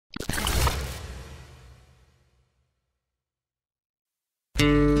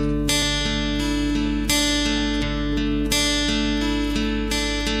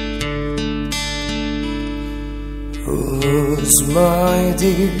Cause my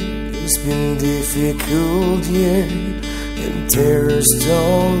dear, it's been difficult year, and terrors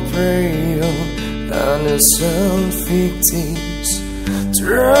don't prey on innocent victims.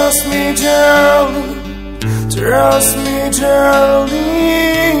 Trust me, darling, trust me, darling.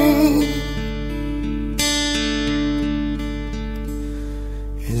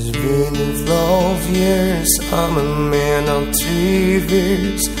 It's been 12 years, I'm a man of 3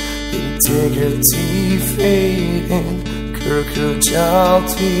 years. Integrity fading, crocodile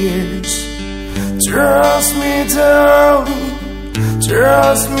tears. Trust me, darling,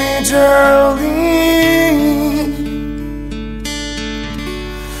 trust me, darling.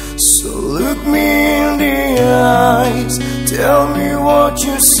 So look me in the eyes, tell me what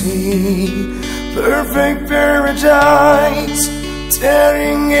you see. Perfect paradise,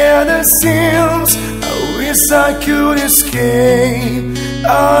 tearing at the seams. I wish I could escape,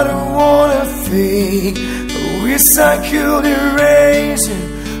 I don't wanna fake. I wish I could erase it,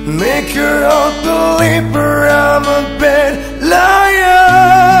 make her out believer. I'm a bad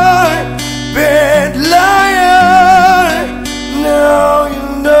liar, bad liar. Now you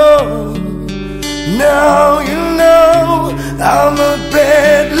know, now you know. I'm a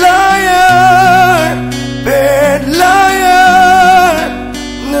bad liar, bad liar.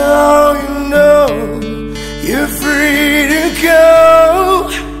 Now you know, you're free to go.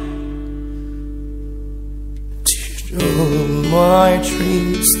 All my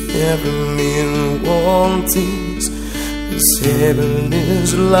dreams never mean one thing. This heaven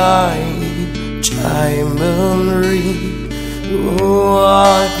is like diamond ring. Oh,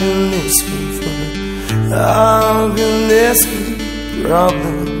 I've been asking for, I've been asking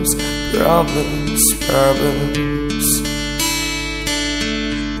problems, problems, problems.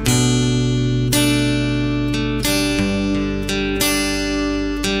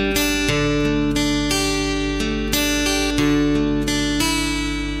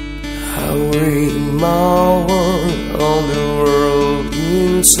 I weigh my world on the world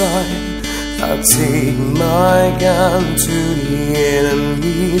inside. I take my gun to the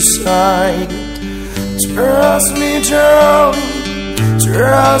enemy's side. Trust me, darling,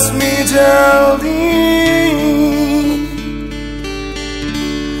 trust me, darling.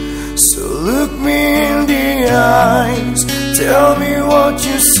 So look me in the eyes, tell me what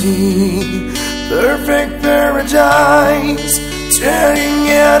you see. Perfect paradise, tearing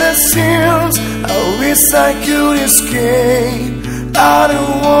at the seams. I wish I could escape, I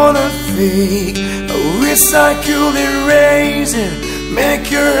don't wanna fake. I wish I could erase it, make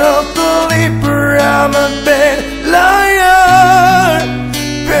her a believer. I'm a bad liar,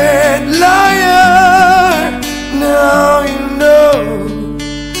 bad liar. Now you know,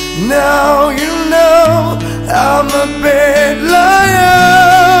 now you know. I'm a bad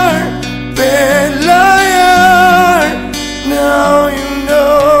liar, bad liar. Now you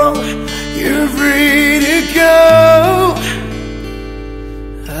know, you're free to go.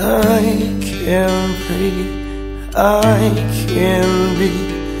 I can breathe, I can be,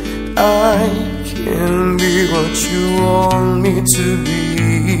 I can be what you want me to be.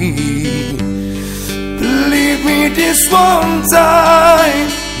 Believe me this one time,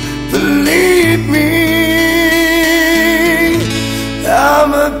 believe